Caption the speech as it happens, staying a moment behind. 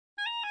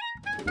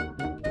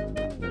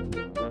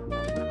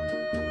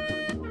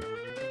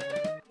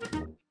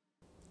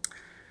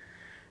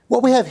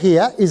What we have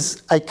here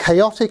is a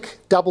chaotic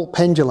double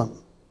pendulum.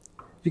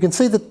 You can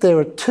see that there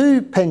are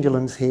two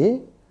pendulums here,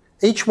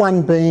 each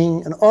one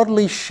being an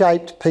oddly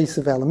shaped piece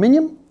of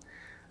aluminium,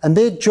 and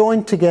they're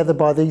joined together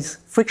by these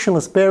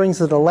frictionless bearings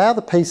that allow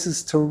the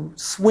pieces to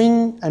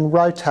swing and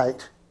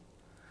rotate.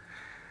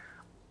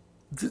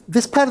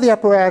 This part of the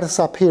apparatus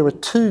up here are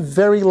two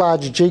very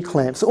large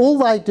G-clamps. All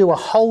they do are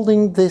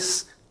holding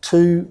this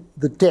to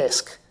the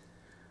desk.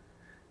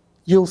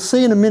 You'll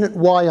see in a minute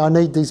why I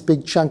need these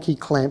big chunky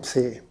clamps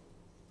here.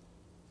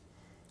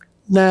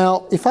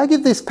 Now, if I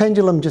give this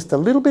pendulum just a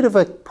little bit of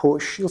a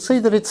push, you'll see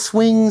that it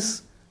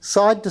swings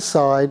side to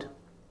side,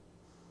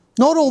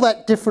 not all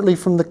that differently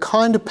from the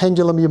kind of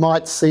pendulum you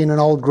might see in an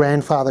old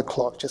grandfather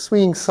clock, just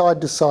swinging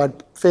side to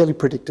side fairly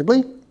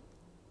predictably.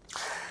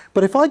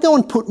 But if I go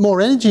and put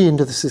more energy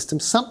into the system,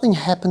 something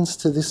happens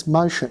to this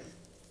motion.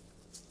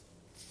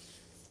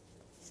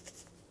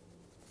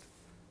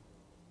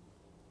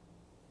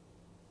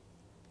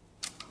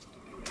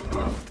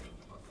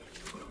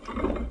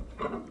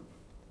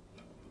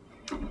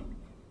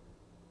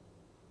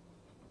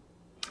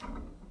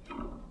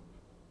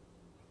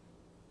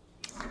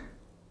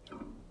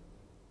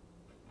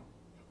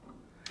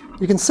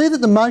 You can see that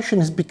the motion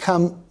has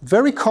become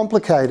very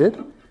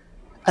complicated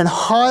and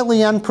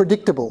highly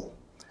unpredictable.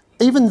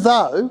 Even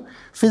though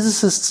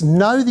physicists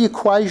know the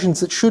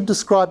equations that should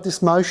describe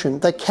this motion,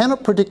 they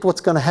cannot predict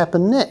what's going to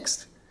happen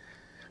next.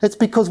 It's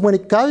because when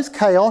it goes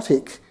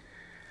chaotic,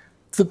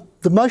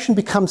 the motion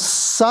becomes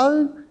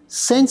so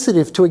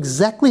sensitive to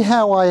exactly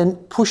how I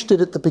pushed it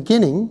at the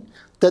beginning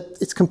that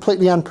it's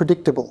completely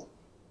unpredictable.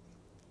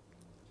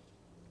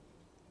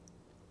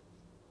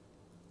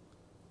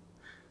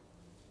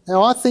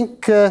 Now I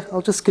think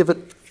I'll just give it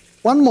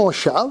one more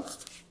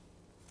shove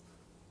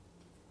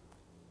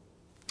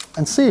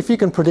and see if you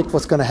can predict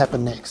what's going to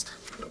happen next.